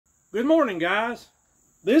Good morning, guys.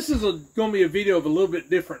 This is going to be a video of a little bit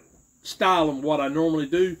different style than what I normally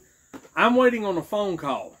do. I'm waiting on a phone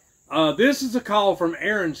call. This is a call from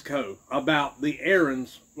AriendCo about the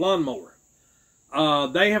Ariens lawnmower.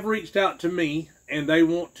 They have reached out to me and they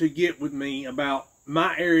want to get with me about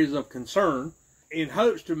my areas of concern in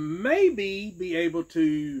hopes to maybe be able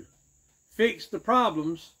to fix the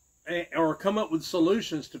problems or come up with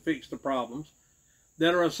solutions to fix the problems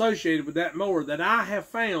that are associated with that mower that I have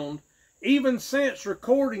found. Even since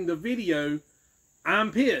recording the video,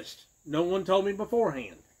 I'm pissed. No one told me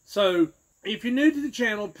beforehand. So if you're new to the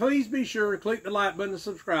channel, please be sure to click the like button and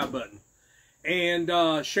subscribe button. And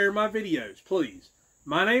share my videos, please.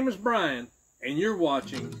 My name is Brian, and you're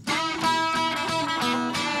watching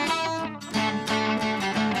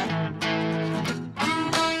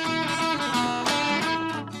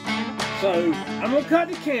So, I'm going to cut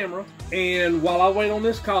the camera, and while I wait on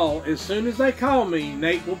this call, as soon as they call me,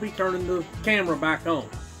 Nate will be turning the camera back on.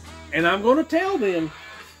 And I'm going to tell them,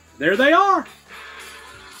 there they are.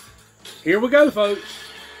 Here we go, folks.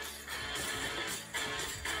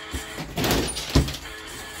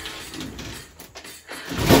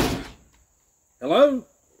 Hello?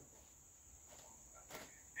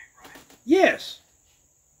 Yes.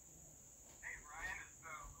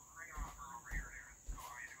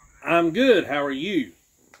 I'm good. How are you?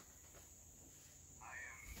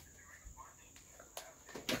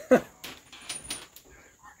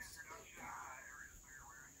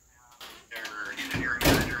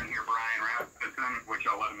 Which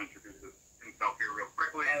I'll let him introduce himself here real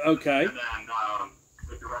quickly. Okay. And then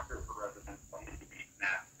the director for residents.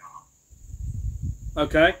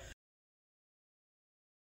 Okay.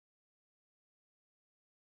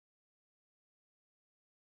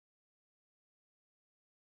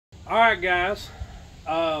 All right, guys.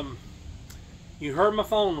 You heard my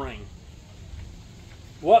phone ring.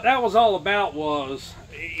 What that was all about was,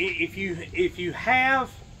 if you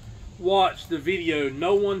have watched the video,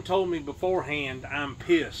 no one told me beforehand, I'm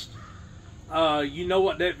pissed. You know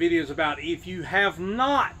what that video is about. If you have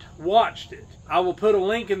not watched it, I will put a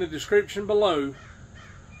link in the description below,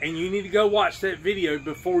 and you need to go watch that video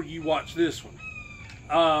before you watch this one.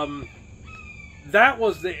 That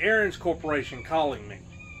was the Ariens Corporation calling me.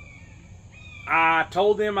 I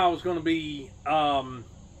told them I was going to be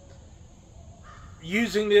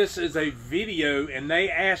using this as a video, and they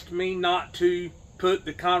asked me not to put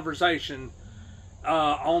the conversation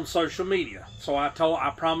on social media. So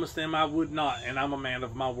I promised them I would not, and I'm a man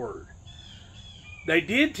of my word. They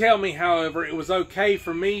did tell me, however, it was okay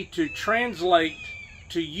for me to translate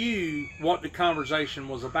to you what the conversation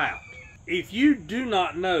was about. If you do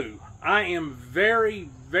not know, I am very,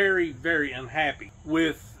 very, very unhappy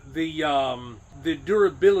with the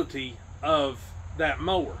durability of that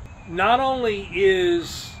mower. Not only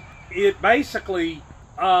is it basically,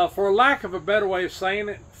 for lack of a better way of saying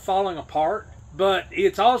it, falling apart, but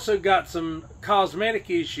it's also got some cosmetic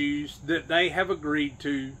issues that they have agreed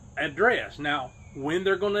to address. Now, when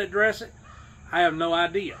they're going to address it, I have no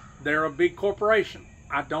idea. They're a big corporation.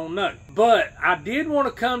 I don't know. But I did want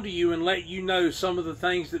to come to you and let you know some of the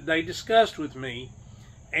things that they discussed with me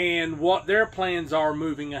and what their plans are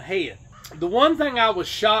moving ahead. The one thing I was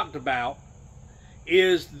shocked about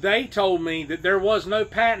is they told me that there was no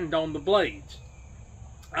patent on the blades.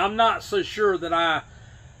 I'm not so sure that I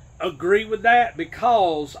agree with that,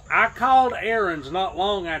 because I called Ariens not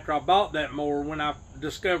long after I bought that mower when I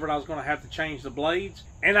discovered I was going to have to change the blades.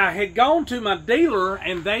 And I had gone to my dealer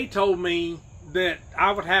and they told me that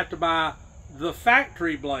I would have to buy the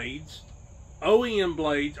factory blades, OEM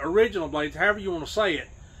blades, original blades, however you want to say it,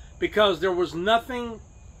 because there was nothing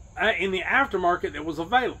in the aftermarket that was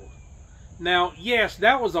available. Now, yes,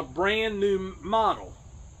 that was a brand new model,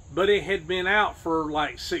 but it had been out for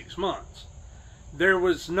like 6 months. There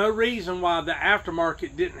was no reason why the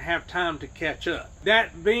aftermarket didn't have time to catch up.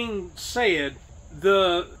 That being said,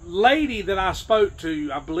 the lady that I spoke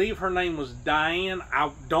to, I believe her name was Diane.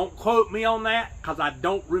 Don't quote me on that because I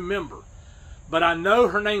don't remember. But I know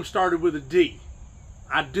her name started with a D.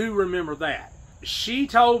 I do remember that. She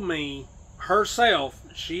told me herself,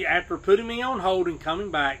 after putting me on hold and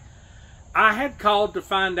coming back, I had called to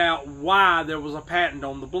find out why there was a patent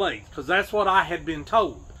on the blades, because that's what I had been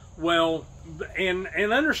told. Well, and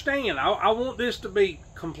understand, I want this to be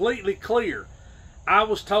completely clear. I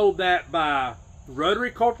was told that by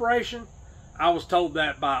Rotary Corporation. I was told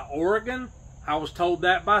that by Oregon. I was told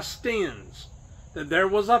that by Stens, that there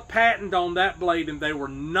was a patent on that blade and they were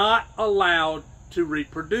not allowed to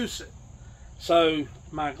reproduce it. So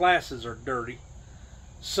my glasses are dirty.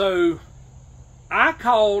 So I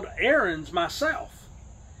called Ariens myself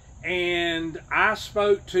and I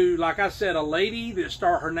spoke to, like I said, a lady that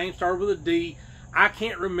her name started with a D. I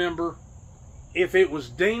can't remember if it was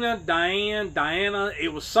Dina, Diana,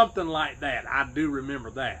 it was something like that. I do remember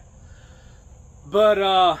that.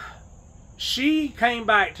 But she came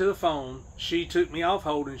back to the phone. She took me off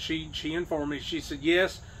hold and she informed me. She said,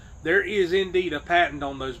 yes, there is indeed a patent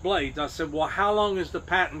on those blades. I said, well, how long is the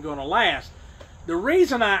patent going to last? The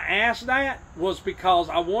reason I asked that was because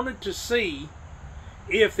I wanted to see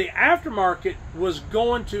if the aftermarket was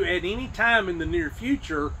going to, at any time in the near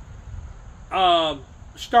future,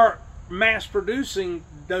 start mass producing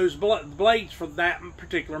those blades for that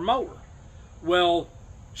particular mower. Well,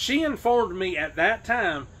 she informed me at that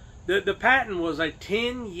time that the patent was a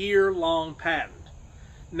 10-year long patent.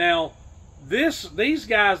 Now, these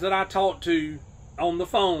guys that I talked to on the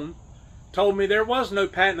phone told me there was no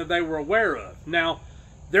patent that they were aware of. Now,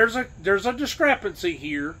 there's a discrepancy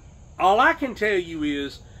here. All I can tell you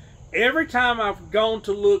is, every time I've gone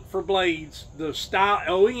to look for blades, the style,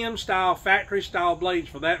 OEM style, factory style blades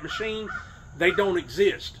for that machine, they don't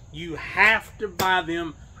exist. You have to buy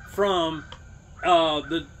them from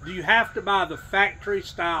you have to buy the factory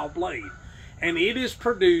style blade, and it is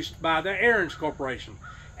produced by the Ariens Corporation.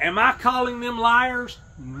 Am I calling them liars?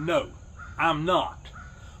 No, I'm not.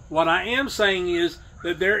 What I am saying is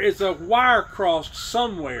that there is a wire crossed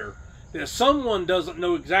somewhere that someone doesn't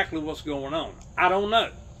know exactly what's going on. I don't know.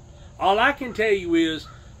 All I can tell you is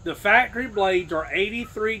the factory blades are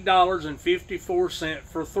 $83.54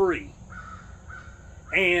 for 3.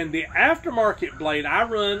 And the aftermarket blade, I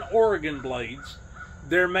run Oregon blades.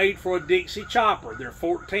 They're made for a Dixie chopper. They're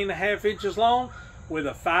 14.5 inches long with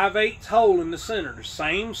a 5/8 hole in the center. The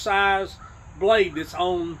same size blade that's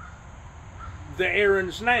on the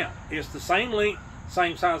Ariens now. It's the same length,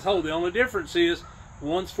 same size hole. The only difference is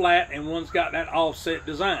one's flat and one's got that offset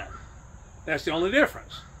design. That's the only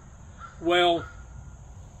difference. Well,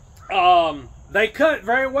 they cut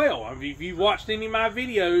very well. I mean, if you've watched any of my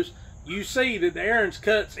videos, you see that the Ariens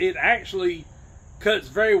actually cuts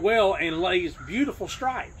very well and lays beautiful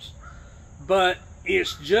stripes. But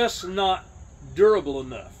it's just not durable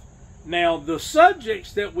enough. Now, the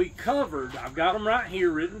subjects that we covered, I've got them right here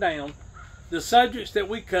written down. The subjects that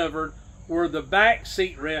we covered were the back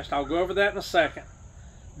seat rest. I'll go over that in a second.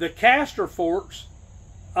 The caster forks,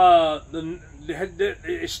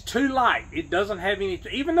 it's too light. It doesn't have any,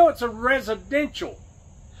 even though it's a residential,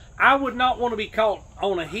 I would not want to be caught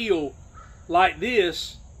on a hill like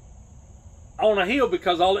this, on a hill,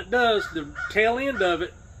 because all it does, the tail end of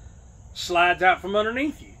it slides out from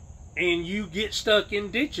underneath you and you get stuck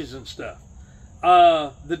in ditches and stuff.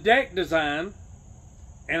 The deck design,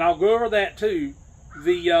 and I'll go over that too,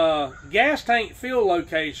 the gas tank fill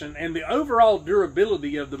location, and the overall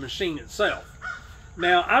durability of the machine itself.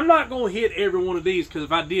 Now, I'm not going to hit every one of these, because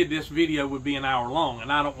if I did, this video would be an hour long,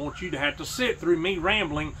 and I don't want you to have to sit through me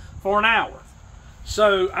rambling for an hour.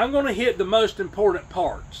 So I'm going to hit the most important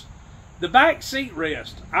parts. The back seat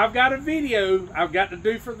rest, I've got a video I've got to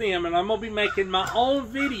do for them, and I'm going to be making my own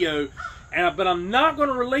video, but I'm not going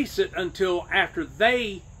to release it until after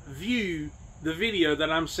they view the video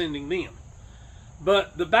that I'm sending them.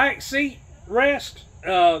 But the back seat rest,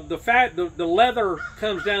 the leather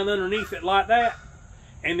comes down underneath it like that,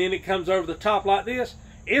 and then it comes over the top like this.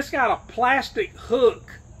 It's got a plastic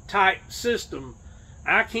hook type system.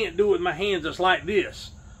 I can't do it with my hands. It's like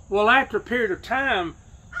this. Well, after a period of time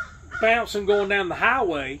bouncing going down the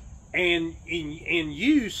highway and in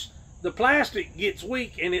use, the plastic gets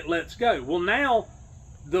weak and it lets go. Well, now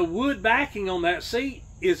the wood backing on that seat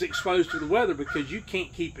is exposed to the weather because you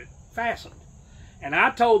can't keep it fastened. And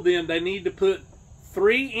I told them they need to put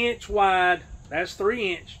 3-inch wide, that's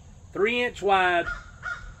 3-inch wide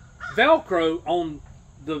Velcro on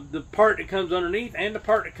the part that comes underneath and the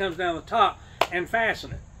part that comes down the top, and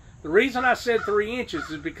fasten it. The reason I said 3 inches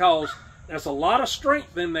is because there's a lot of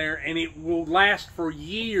strength in there and it will last for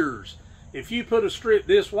years. If you put a strip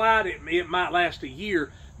this wide, it might last a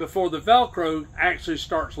year before the Velcro actually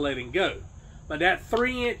starts letting go. But that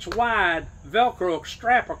 3-inch wide Velcro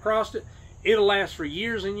strap across it, it'll last for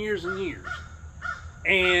years and years and years.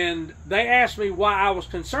 And they asked me why I was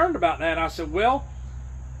concerned about that. I said, well,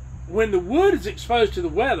 when the wood is exposed to the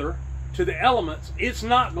weather, to the elements, it's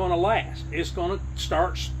not going to last. It's going to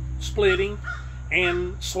start splitting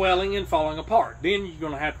and swelling and falling apart. Then you're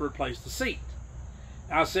going to have to replace the seat.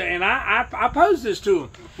 I said, and I posed this to them.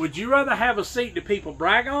 Would you rather have a seat that people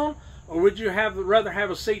brag on, or would you rather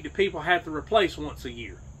have a seat that people have to replace once a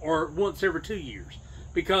year or once every 2 years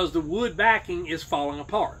because the wood backing is falling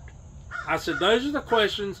apart? I said, those are the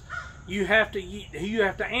questions you have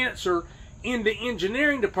to answer in the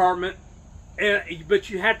engineering department but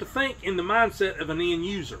you have to think in the mindset of an end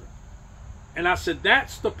user. And I said,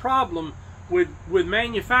 that's the problem with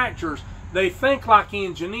manufacturers. They think like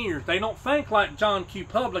engineers. They don't think like John Q.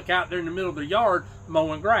 Public out there in the middle of the yard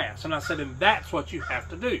mowing grass. And I said, and that's what you have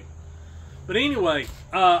to do. But anyway,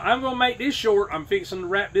 I'm going to make this short. I'm fixing to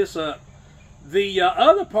wrap this up. The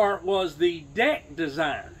other part was the deck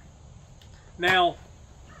design. Now,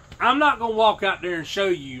 I'm not going to walk out there and show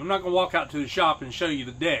you. I'm not going to walk out to the shop and show you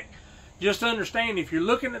the deck. Just understand, if you're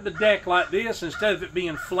looking at the deck like this, instead of it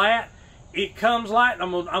being flat, it comes like,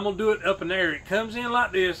 I'm gonna do it up in the air. It comes in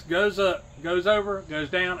like this, goes up, goes over, goes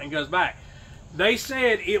down, and goes back. They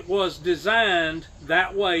said it was designed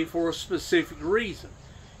that way for a specific reason.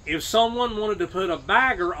 If someone wanted to put a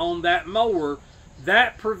bagger on that mower,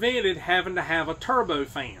 that prevented having to have a turbo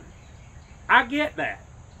fan. I get that.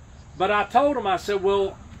 But I told them, I said,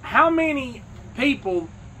 well, how many people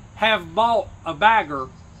have bought a bagger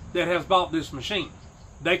that has bought this machine?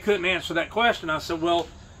 They couldn't answer that question. I said, well,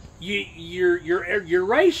 your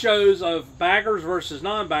ratios of baggers versus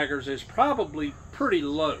non-baggers is probably pretty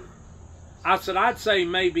low. I said, I'd say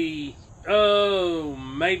maybe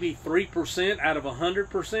 3% out of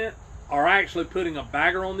 100% are actually putting a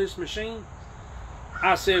bagger on this machine.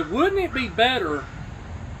 I said, wouldn't it be better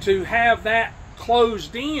to have that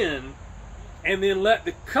closed in and then let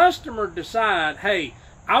the customer decide, hey,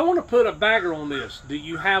 I want to put a bagger on this. Do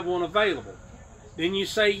you have one available? Then you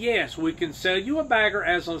say, yes, we can sell you a bagger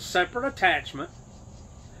as a separate attachment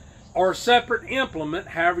or a separate implement,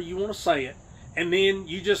 however you want to say it. And then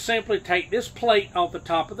you just simply take this plate off the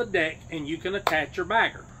top of the deck and you can attach your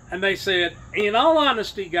bagger. And they said, in all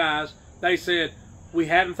honesty, guys, they said, we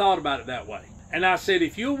hadn't thought about it that way. And I said,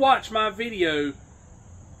 if you watch my video,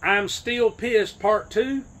 I'm Still Pissed Part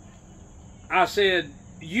 2, I said,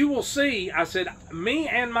 you will see, I said, me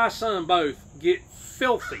and my son both get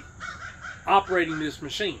filthy operating this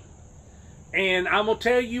machine. And I'm going to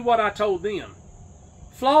tell you what I told them.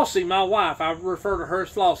 Flossie, my wife, I refer to her as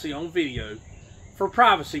Flossie on video for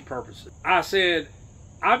privacy purposes. I said,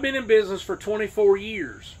 I've been in business for 24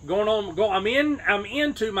 years. I'm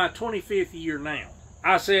into my 25th year now.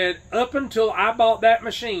 I said, up until I bought that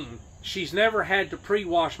machine, she's never had to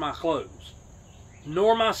pre-wash my clothes,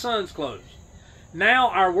 nor my son's clothes. Now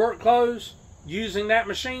our work clothes, using that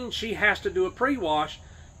machine, she has to do a pre-wash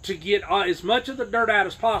to get as much of the dirt out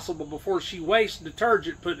as possible before she wastes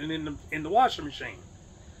detergent putting it in the washing machine.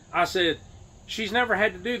 I said, she's never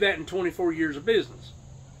had to do that in 24 years of business.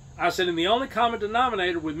 I said, and the only common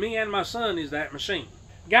denominator with me and my son is that machine.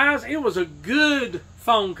 Guys, it was a good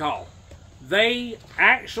phone call. They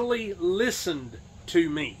actually listened to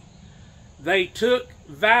me. They took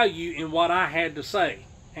value in what I had to say.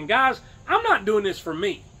 And guys, I'm not doing this for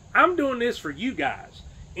me. I'm doing this for you guys.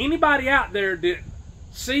 Anybody out there that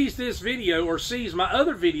sees this video or sees my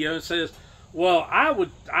other video and says, well,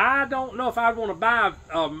 I don't know if I'd want to buy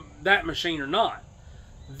that machine or not.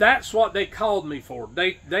 That's what they called me for.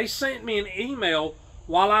 They sent me an email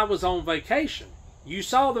while I was on vacation. You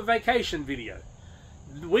saw the vacation video.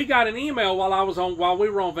 We got an email while we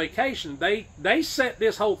were on vacation. They set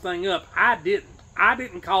this whole thing up. I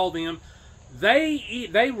didn't call them.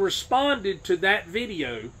 They responded to that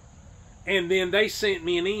video, and then they sent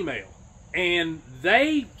me an email, and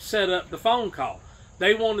they set up the phone call.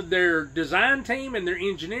 They wanted their design team and their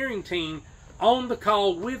engineering team on the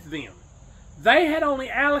call with them. They had only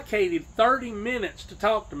allocated 30 minutes to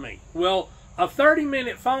talk to me. Well, a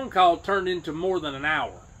 30-minute phone call turned into more than an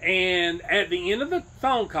hour. And at the end of the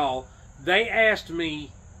phone call, they asked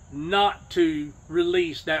me not to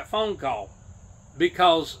release that phone call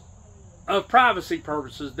because of privacy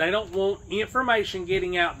purposes. They don't want information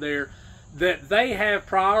getting out there that they have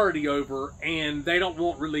priority over and they don't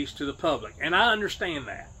want released to the public. And I understand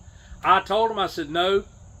that. I told them, I said, no.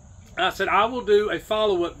 I said, I will do a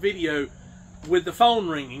follow-up video with the phone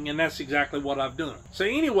ringing, and that's exactly what I've done. So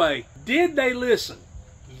anyway, did they listen?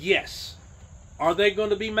 Yes. Are they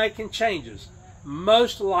going to be making changes?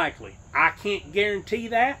 Most likely. I can't guarantee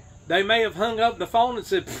that. They may have hung up the phone and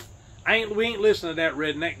said, we ain't listening to that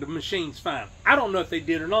redneck, the machine's fine. I don't know if they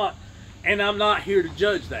did or not, and I'm not here to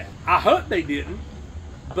judge that. I hope they didn't,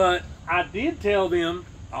 but I did tell them,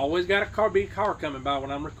 I always got a car coming by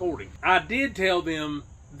when I'm recording. I did tell them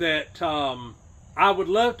that I would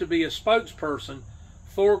love to be a spokesperson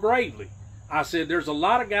for Gravely. I said, there's a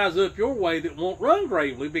lot of guys up your way that won't run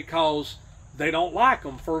Gravely because they don't like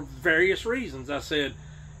them for various reasons. I said,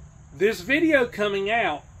 this video coming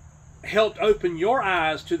out helped open your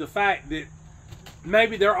eyes to the fact that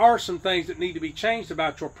maybe there are some things that need to be changed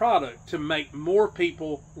about your product to make more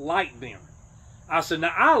people like them. I said,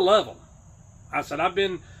 now I love them. I said, I've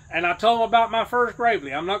been And I told them about my first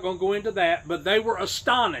Gravely. I'm not going to go into that, but they were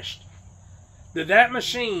astonished that that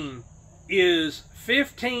machine is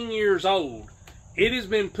 15 years old. It has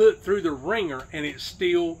been put through the ringer and it's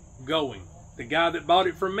still going. The guy that bought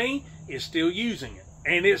it from me is still using it.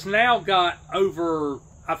 And it's now got over,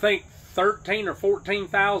 I think, 13 or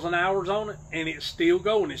 14,000 hours on it, and it's still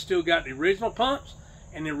going. It's still got the original pumps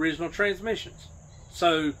and the original transmissions.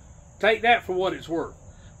 So take that for what it's worth.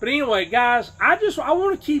 But anyway, guys, I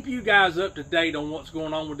want to keep you guys up to date on what's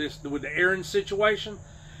going on with the Ariens situation.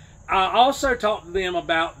 I also talked to them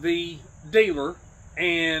about the dealer,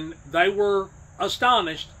 and they were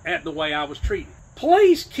astonished at the way I was treated.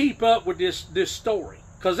 Please keep up with this story,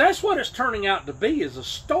 because that's what it's turning out to be, is a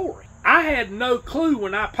story. I had no clue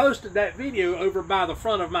when I posted that video over by the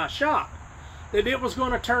front of my shop that it was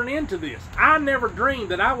going to turn into this. I never dreamed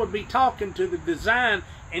that I would be talking to the design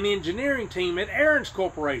and engineering team at Ariens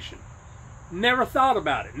Corporation. Never thought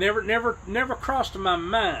about it. Never crossed my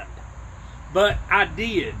mind. But I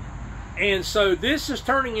did. And so this is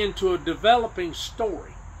turning into a developing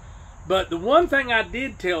story. But the one thing I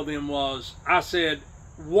did tell them was, I said,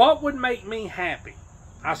 what would make me happy?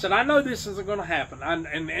 I said, I know this isn't going to happen.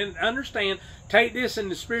 And understand, take this in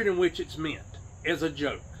the spirit in which it's meant, as a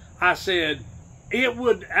joke. I said, it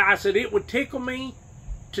would tickle me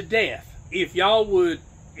to death if y'all were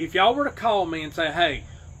to call me and say, hey,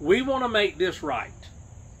 we want to make this right.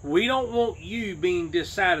 We don't want you being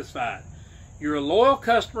dissatisfied. You're a loyal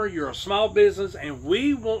customer, you're a small business, and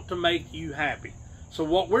we want to make you happy. So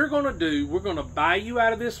what we're going to do, we're going to buy you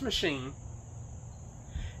out of this machine,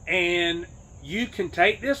 and you can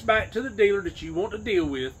take this back to the dealer that you want to deal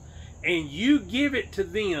with, and you give it to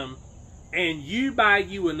them, and you buy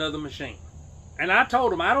you another machine. And I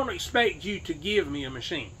told them, I don't expect you to give me a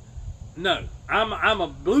machine. No, I'm a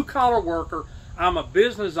blue-collar worker. I'm a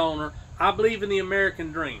business owner. I believe in the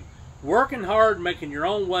American dream. Working hard, making your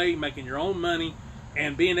own way, making your own money,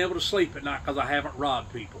 and being able to sleep at night because I haven't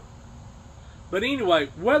robbed people. But anyway,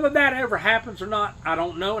 whether that ever happens or not, I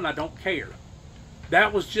don't know, and I don't care.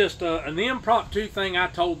 That was just an impromptu thing I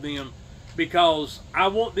told them, because I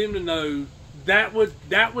want them to know that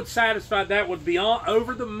would satisfy, that would be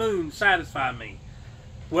over the moon satisfy me.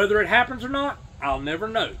 Whether it happens or not, I'll never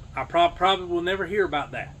know. I probably will never hear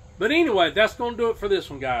about that. But anyway, that's going to do it for this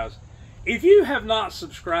one, guys. If you have not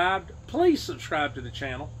subscribed, please subscribe to the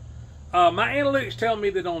channel. My analytics tell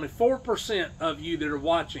me that only 4% of you that are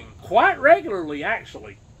watching, quite regularly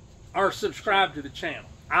actually, are subscribed to the channel.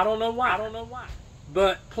 I don't know why.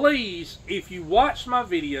 But please, if you watch my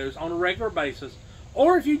videos on a regular basis,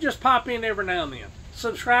 or if you just pop in every now and then,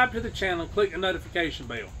 subscribe to the channel and click the notification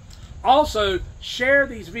bell. Also, share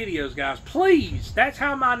these videos, guys. Please, that's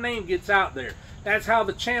how my name gets out there. That's how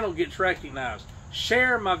the channel gets recognized.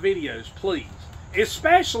 Share my videos, please.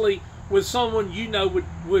 Especially with someone you know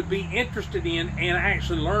would be interested in and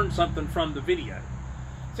actually learn something from the video.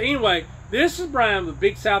 So anyway, this is Brian with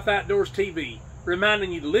Big South Outdoors TV,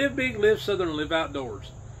 reminding you to live big, live southern, and live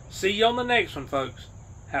outdoors. See you on the next one, folks.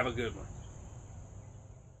 Have a good one.